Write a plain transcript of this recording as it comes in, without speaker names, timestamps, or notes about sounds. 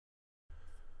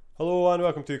Hello and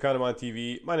welcome to Cannabis and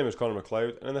TV. My name is Connor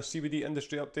McLeod, and in this CBD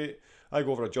industry update, I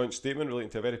go over a joint statement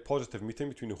relating to a very positive meeting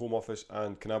between the Home Office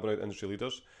and cannabinoid industry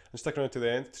leaders. And stick around to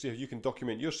the end to see how you can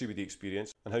document your CBD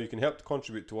experience and how you can help to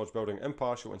contribute towards building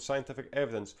impartial and scientific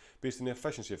evidence based on the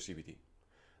efficiency of CBD.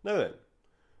 Now then,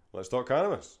 let's talk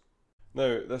cannabis.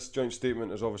 Now, this joint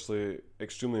statement is obviously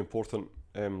extremely important,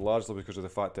 largely because of the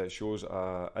fact that it shows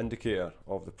an indicator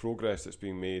of the progress that's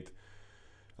being made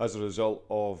as a result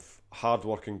of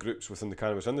hard-working groups within the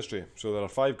cannabis industry. So there are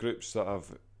 5 groups that have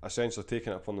essentially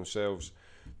taken it upon themselves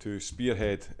to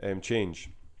spearhead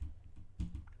change,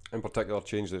 in particular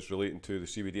change that's relating to the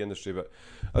CBD industry. But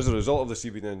as a result of the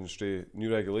CBD industry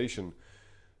new regulation,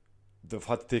 they've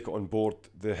had to take it on board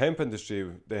the hemp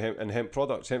industry, and hemp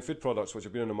food products, which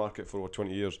have been on the market for over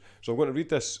 20 years. So I'm going to read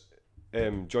this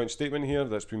joint statement here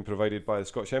that's been provided by the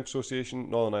Scottish Hemp Association,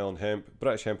 Northern Ireland Hemp,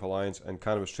 British Hemp Alliance and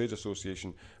Cannabis Trades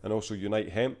Association, and also Unite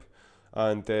Hemp.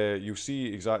 And you'll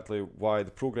see exactly why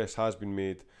the progress has been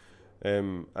made,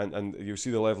 and you'll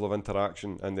see the level of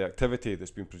interaction and the activity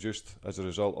that's been produced as a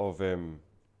result of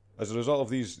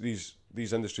these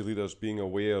industry leaders being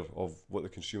aware of what the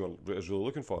consumer is really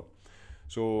looking for.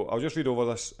 So I'll just read over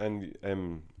this and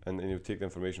you'll take the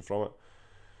information from it.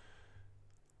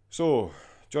 So,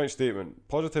 joint statement.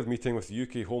 Positive meeting with the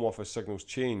UK Home Office signals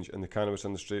change in the cannabis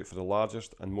industry for the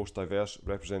largest and most diverse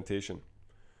representation.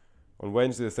 On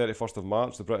Wednesday the 31st of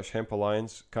March, the British Hemp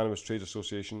Alliance, Cannabis Trades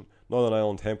Association, Northern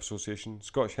Ireland Hemp Association,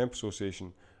 Scottish Hemp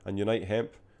Association and Unite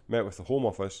Hemp met with the Home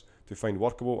Office to find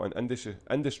workable and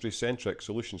industry-centric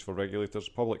solutions for regulators,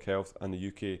 public health and the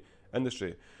UK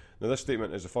industry. Now this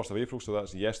statement is the 1st of April, so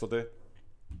that's yesterday,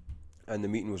 and the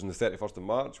meeting was on the 31st of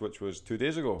March, which was 2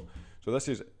 days ago. So this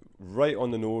is right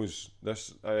on the nose.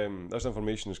 This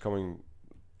information is coming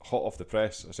hot off the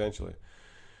press, essentially.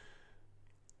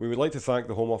 We would like to thank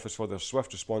the Home Office for their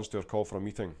swift response to our call for a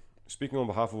meeting. Speaking on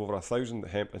behalf of over 1,000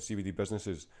 hemp and CBD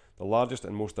businesses, the largest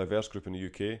and most diverse group in the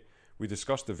UK, we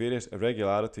discussed the various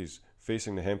irregularities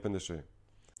facing the hemp industry.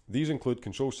 These include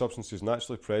controlled substances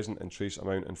naturally present in trace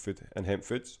amount in hemp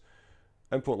foods,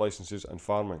 import licences and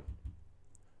farming.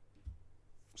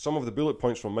 Some of the bullet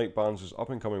points from Mike Barnes'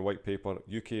 up-and-coming white paper,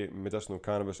 UK Medicinal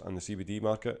Cannabis and the CBD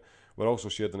Market, were also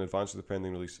shared in advance of the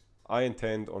pending release. I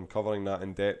intend on covering that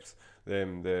in depth,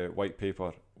 the white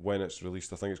paper, when it's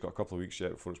released. I think it's got a couple of weeks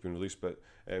yet before it's been released, but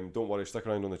don't worry, stick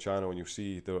around on the channel and you'll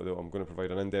see I'm going to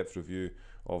provide an in-depth review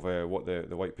of what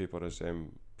the white paper is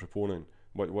proponing,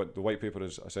 what the white paper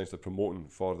is essentially promoting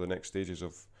for the next stages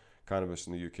of cannabis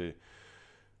in the UK.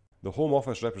 The Home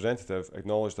Office representative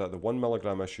acknowledged that the 1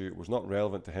 milligram issue was not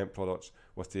relevant to hemp products,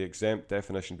 with the exempt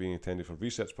definition being intended for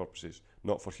research purposes,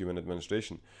 not for human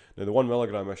administration. Now the 1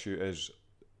 milligram issue is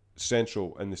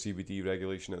central in the CBD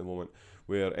regulation at the moment,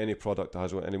 where any product that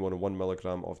has any more than 1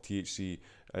 milligram of THC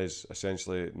is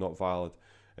essentially not valid,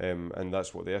 and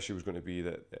that's what the issue was going to be,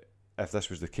 that if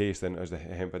this was the case, then is the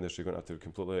hemp industry going to have to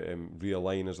completely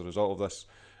realign as a result of this.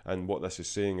 And what this is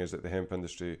saying is that the hemp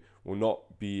industry will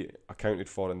not be accounted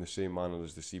for in the same manner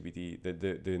as the CBD,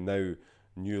 the now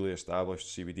newly established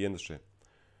CBD industry.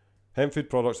 Hemp food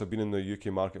products have been in the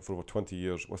UK market for over 20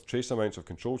 years, with trace amounts of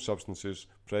controlled substances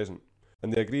present,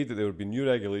 and they agreed that there would be new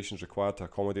regulations required to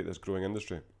accommodate this growing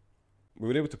industry. We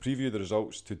were able to preview the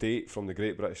results to date from the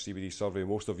Great British CBD Survey.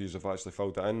 Most of you have actually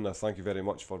filled it in. I thank you very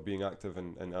much for being active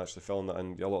and actually filling that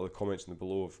in. A lot of the comments in the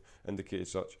below have indicated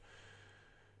such.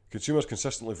 Consumers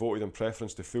consistently voted in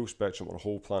preference to full spectrum or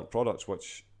whole plant products,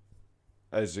 which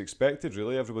is expected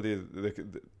really. Everybody,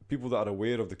 the people that are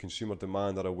aware of the consumer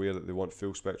demand are aware that they want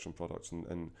full spectrum products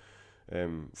and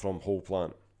from whole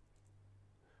plant.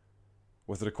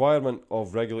 With the requirement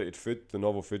of regulated food, the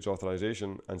Novel Foods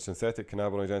Authorisation, and synthetic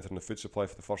cannabinoids entering the food supply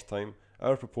for the first time,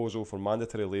 our proposal for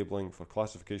mandatory labelling for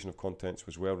classification of contents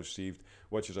was well received,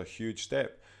 which is a huge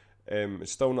step.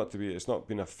 It's not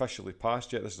been officially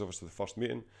passed yet. This is obviously the first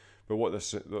meeting, but what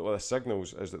this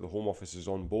signals is that the Home Office is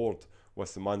on board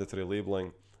with the mandatory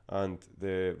labelling and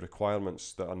the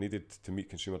requirements that are needed to meet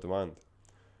consumer demand.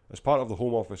 As part of the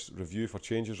Home Office review for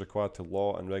changes required to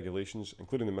law and regulations,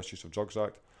 including the Misuse of Drugs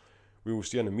Act, we will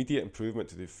see an immediate improvement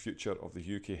to the future of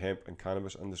the UK hemp and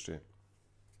cannabis industry,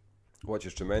 which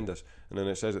is tremendous. And then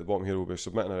it says at the bottom here, we'll be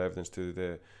submitting our evidence to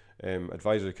the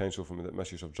Advisory Council from the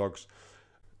Misuse of Drugs.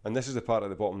 And this is the part at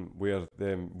the bottom where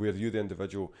you, the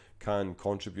individual, can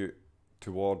contribute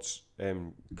towards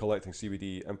collecting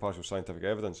CBD impartial scientific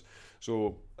evidence.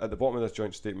 So at the bottom of this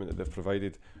joint statement that they've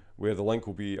provided, where the link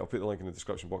will be, I'll put the link in the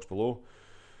description box below,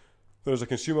 there's a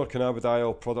consumer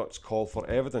cannabidiol products call for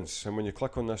evidence, and when you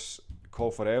click on this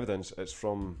call for evidence, it's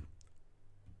from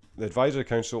The Advisory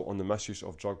Council on the Misuse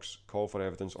of Drugs call for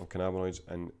evidence on cannabinoids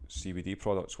and CBD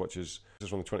products, which is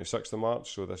from the 26th of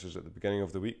March, so this is at the beginning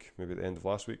of the week, maybe at the end of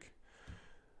last week.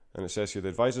 And it says here, the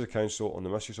Advisory Council on the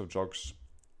Misuse of Drugs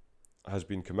has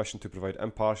been commissioned to provide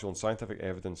impartial and scientific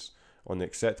evidence on the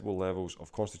acceptable levels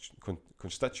of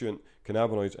constituent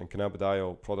cannabinoids and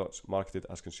cannabidiol products marketed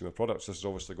as consumer products. This is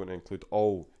obviously going to include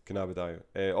all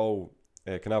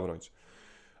cannabinoids.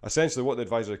 Essentially, what the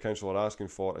Advisory Council are asking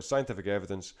for is scientific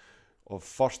evidence of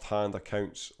first-hand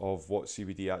accounts of what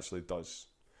CBD actually does.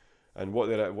 And what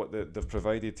they've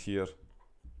provided here,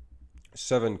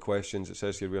 7 questions. It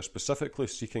says here, we are specifically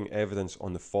seeking evidence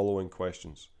on the following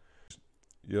questions.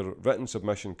 Your written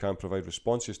submission can provide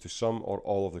responses to some or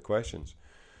all of the questions.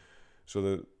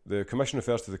 So the Commission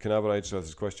refers to the cannabinoids, so this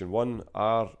is question 1.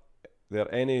 Are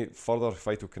there any further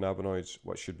phytocannabinoids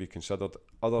which should be considered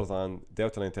other than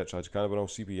delta-9 tetrahydrocannabinol,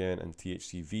 CBN and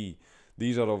THCV?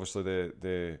 These are obviously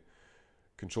the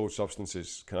controlled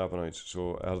substances cannabinoids.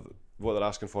 So what they're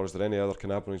asking for is there any other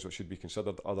cannabinoids which should be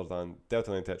considered other than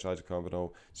delta-9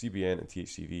 tetrahydrocannabinol, CBN and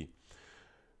THCV?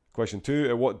 Question 2,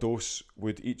 at what dose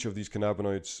would each of these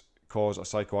cannabinoids cause a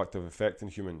psychoactive effect in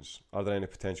humans? Are there any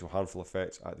potential harmful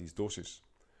effects at these doses?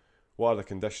 What are the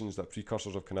conditions that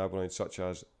precursors of cannabinoids such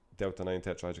as delta-9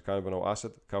 tetrahydrocannabinol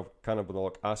acid,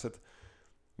 cannabinolic acid,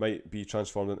 might be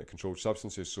transformed into controlled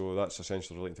substances? So that's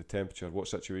essentially relating to temperature. What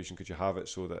situation could you have it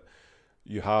so that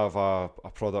you have a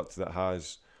product that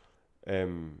has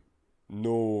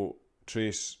no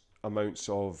trace amounts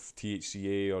of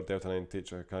THCA or delta-9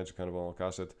 tetrahydrocannabinolic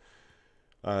acid,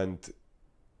 and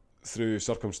through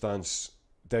circumstance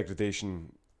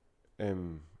degradation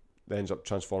ends up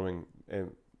transforming,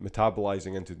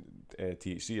 metabolizing into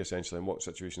THC essentially, in what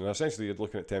situation? And essentially you're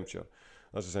looking at temperature.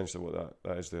 That's essentially what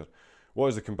that is there. What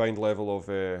is the combined level of,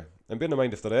 and bear in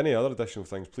mind if there are any other additional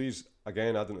things, please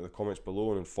again add into the comments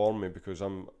below and inform me, because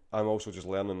I'm also just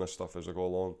learning this stuff as I go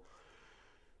along.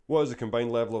 What is the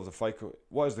combined level of the psychoactive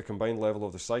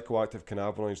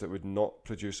cannabinoids that would not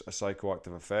produce a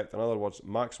psychoactive effect? In other words,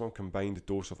 maximum combined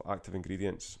dose of active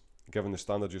ingredients given the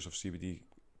standard use of CBD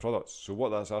products. So what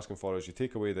that's asking for is you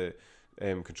take away the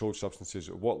controlled substances,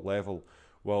 at what level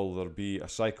will there be a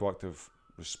psychoactive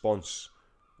response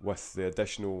with the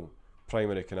additional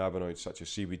primary cannabinoids such as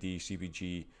CBD,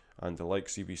 CBG and the like,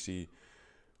 CBC.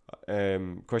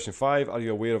 Question 5, are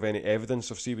you aware of any evidence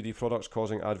of CBD products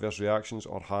causing adverse reactions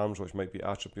or harms which might be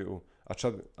attributable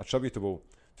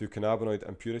to cannabinoid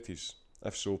impurities?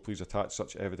 If so, please attach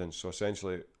such evidence. So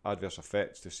essentially adverse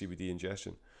effects to CBD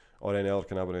ingestion or any other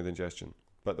cannabinoid ingestion.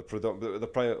 But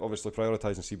obviously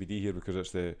prioritising CBD here because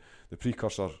it's the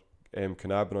precursor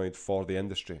cannabinoid for the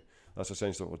industry. That's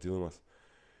essentially what we're dealing with.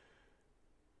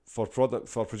 For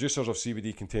producers of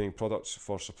CBD containing products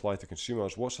for supply to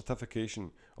consumers, what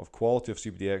certification of quality of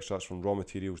CBD extracts from raw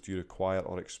materials do you require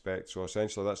or expect? So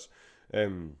essentially that's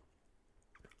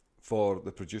for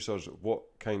the producers,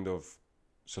 what kind of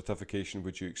certification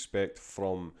would you expect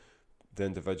from the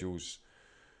individuals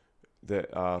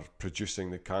that are producing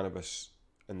the cannabis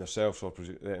in themselves or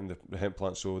in the hemp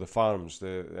plants? So the farms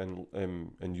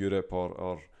in Europe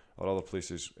or other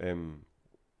places,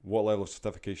 what level of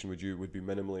certification would be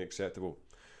minimally acceptable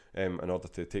in order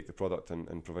to take the product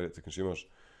and provide it to consumers?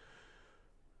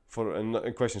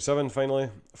 In question 7,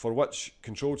 finally, for which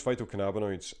controlled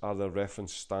phytocannabinoids are there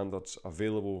reference standards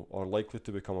available or likely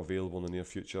to become available in the near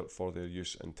future for their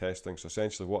use in testing? So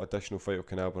essentially, what additional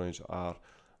phytocannabinoids are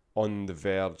on the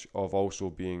verge of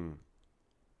also being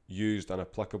used and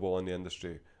applicable in the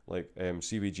industry? Like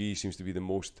CBG seems to be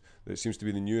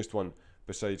the newest one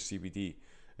besides CBD.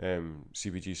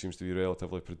 CBG seems to be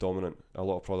relatively predominant. A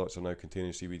lot of products are now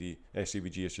containing CBG, I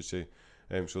should say.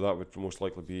 So that would most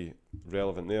likely be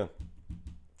relevant there.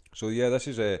 So yeah, this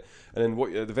is and then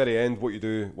at the very end, what you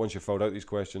do once you've filled out these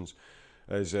questions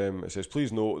is it says,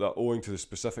 please note that owing to the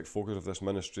specific focus of this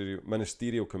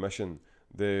ministerial commission,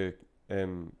 the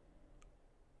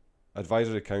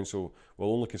Advisory Council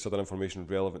will only consider information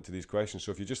relevant to these questions.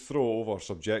 So if you just throw over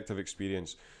subjective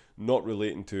experience not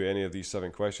relating to any of these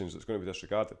 7 questions, it's going to be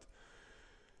disregarded.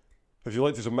 If you'd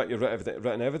like to submit your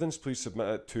written evidence, please submit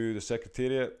it to the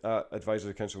Secretariat at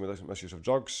Advisory Council on the Misuse of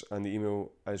Drugs, and the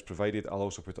email is provided. I'll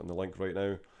also put it on the link right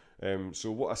now.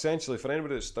 So what essentially, for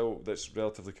anybody that's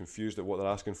relatively confused at what they're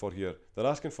asking for here, they're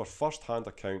asking for first-hand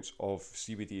accounts of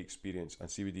CBD experience and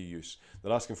CBD use.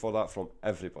 They're asking for that from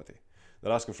everybody.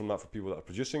 They're asking for that for people that are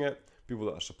producing it, people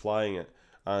that are supplying it,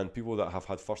 and people that have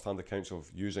had first-hand accounts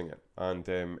of using it. And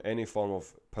any form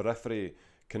of periphery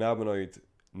cannabinoid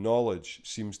knowledge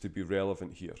seems to be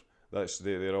relevant here.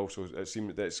 They're also, it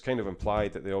seems that's kind of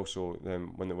implied that they also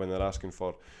when they're asking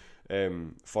for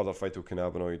further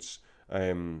phytocannabinoids,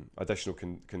 additional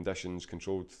conditions,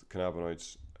 controlled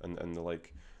cannabinoids, and the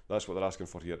like. That's what they're asking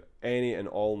for here. Any and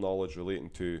all knowledge relating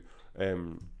to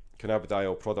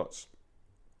cannabidiol products,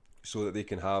 so that they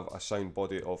can have a sound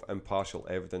body of impartial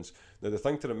evidence. Now, the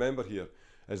thing to remember here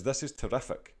is this is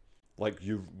terrific.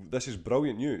 This is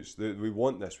brilliant news. We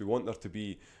want this. We want there to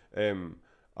be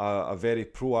a very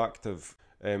proactive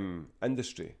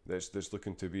industry that's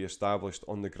looking to be established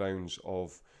on the grounds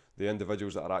of the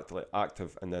individuals that are actually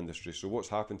active in the industry. So what's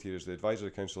happened here is the advisory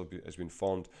council has been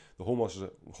formed. The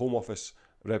Home Office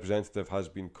representative has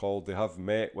been called. They have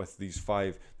met with the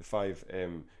five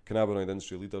cannabinoid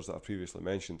industry leaders that I previously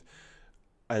mentioned,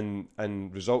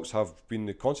 and results have been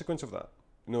the consequence of that.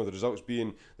 The results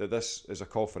being that this is a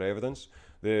call for evidence.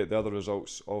 The other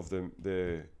results of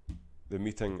the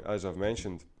meeting, as I've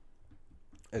mentioned,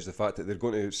 is the fact that they're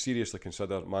going to seriously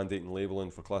consider mandating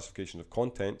labelling for classification of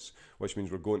contents, which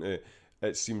means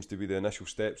it seems to be the initial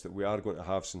steps that we are going to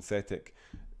have synthetic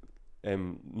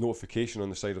notification on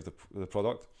the side of the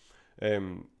product.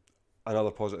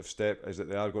 Another positive step is that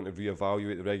they are going to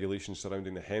reevaluate the regulations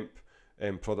surrounding the hemp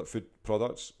food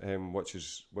products, which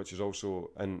is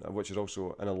also in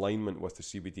alignment with the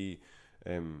CBD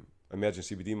emerging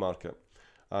CBD market,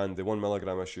 and the 1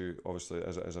 milligram issue, obviously,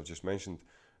 as I've just mentioned,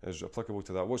 is applicable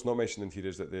to that. What's not mentioned in here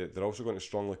is that they're also going to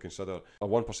strongly consider a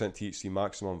 1% THC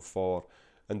maximum for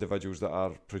individuals that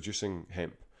are producing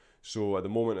hemp. So at the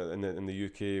moment in the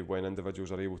UK, when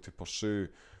individuals are able to pursue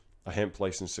a hemp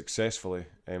license successfully,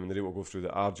 and they're able to go through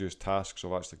the arduous tasks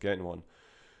of actually getting one,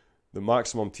 the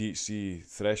maximum THC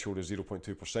threshold is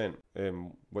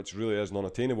 0.2%, which really is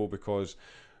non-attainable because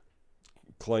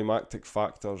climatic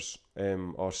factors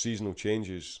or seasonal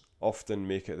changes often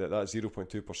make it that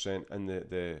 0.2% in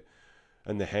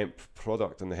the hemp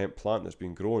product, in the hemp plant that's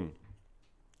been grown,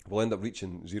 will end up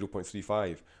reaching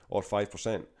 0.35 or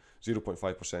 5%.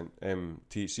 0.5%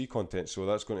 THC content, so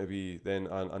that's going to be then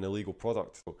an illegal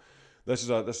product. So this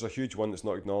is a huge one that's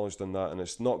not acknowledged in that, and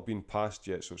it's not been passed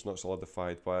yet, so it's not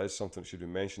solidified, but it is something that should be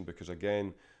mentioned, because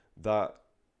again, that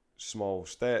small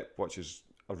step, which is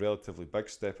a relatively big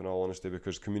step in all honesty,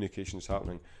 because communication is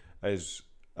happening, is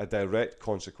a direct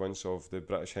consequence of the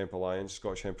British Hemp Alliance,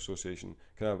 Scottish Hemp Association,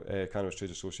 Cannabis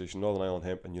Trade Association, Northern Ireland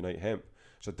Hemp and Unite Hemp.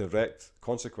 It's a direct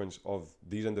consequence of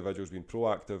these individuals being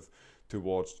proactive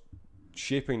towards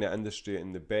shaping the industry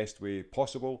in the best way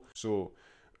possible. So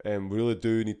we really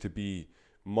do need to be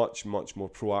much more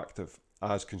proactive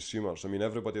as consumers. I mean,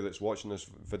 everybody that's watching this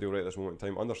video right at this moment in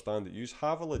time, understand that you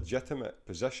have a legitimate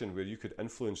position where you could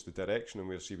influence the direction in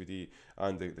where CBD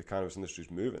and the cannabis industry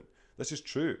is moving. This is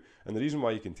true, and the reason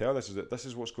why you can tell this is that this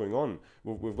is what's going on.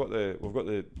 We've got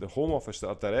the Home Office that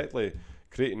are directly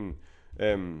creating,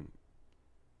 they're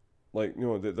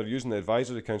using the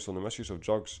Advisory Council on the Misuse of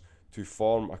Drugs to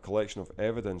form a collection of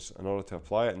evidence in order to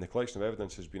apply it, and the collection of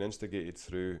evidence has been instigated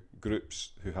through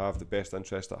groups who have the best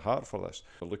interest at heart for this.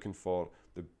 They're looking for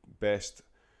the best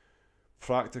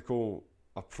practical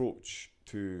approach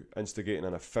to instigating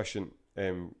an efficient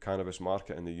cannabis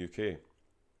market in the UK.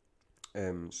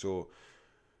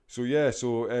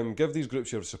 Give these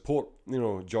groups your support.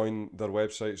 Join their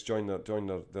websites, join their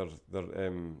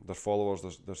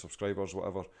followers, their subscribers,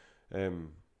 whatever.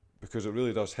 Because it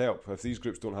really does help. If these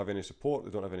groups don't have any support, they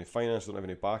don't have any finance, they don't have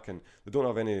any backing, they don't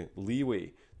have any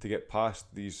leeway to get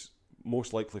past these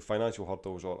most likely financial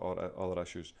hurdles or other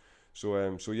issues.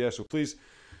 So please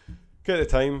get the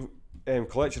time,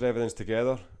 collect your evidence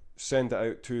together, send it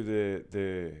out to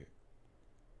the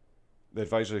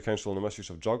Advisory Council on the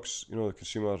Misuse of Drugs, the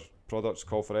Consumer Products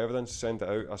Call for Evidence. Send it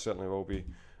out, I certainly will be,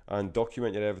 and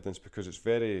document your evidence, because it's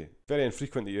very, very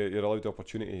infrequent that you're allowed the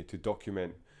opportunity to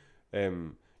document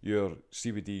your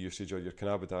CBD usage or your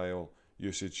cannabidiol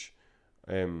usage,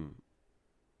 and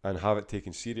have it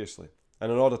taken seriously.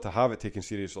 And in order to have it taken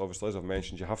seriously, obviously, as I've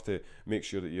mentioned, you have to make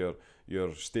sure that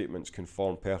your statements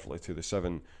conform perfectly to the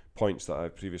 7 points that I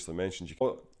previously mentioned.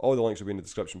 All the links will be in the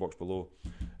description box below,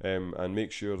 and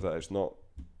make sure that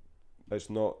it's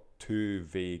not too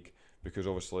vague, because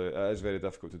obviously it is very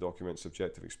difficult to document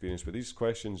subjective experience. But these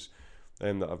questions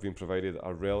that have been provided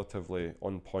are relatively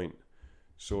on point.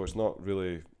 So it's not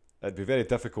really, it'd be very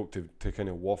difficult to kind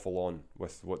of waffle on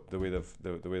with the way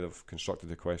they've constructed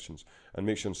the questions. And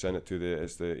make sure and send it to the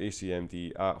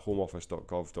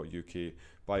acmd@homeoffice.gov.uk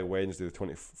by Wednesday the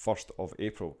 21st of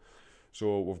April.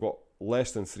 So we've got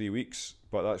less than 3 weeks,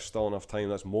 but that's still enough time.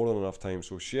 That's more than enough time.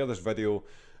 So share this video,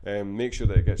 make sure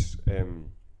that it gets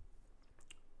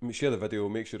share the video,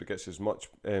 make sure it gets as much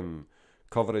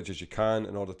coverage as you can,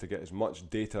 in order to get as much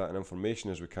data and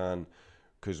information as we can,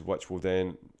 which will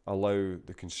then allow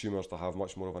the consumers to have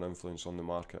much more of an influence on the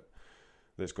market.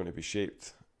 that's going to be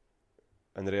shaped.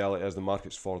 And the reality is the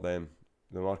market's for them.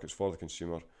 The market's for the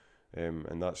consumer.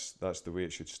 And that's the way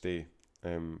it should stay.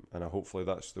 And hopefully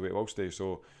that's the way it will stay.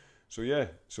 So yeah,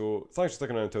 so thanks for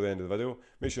sticking around until the end of the video.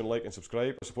 Make sure to like and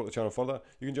subscribe to support the channel further.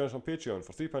 You can join us on Patreon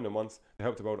for £3 a month to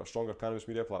help to build a stronger cannabis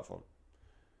media platform.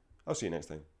 I'll see you next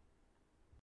time.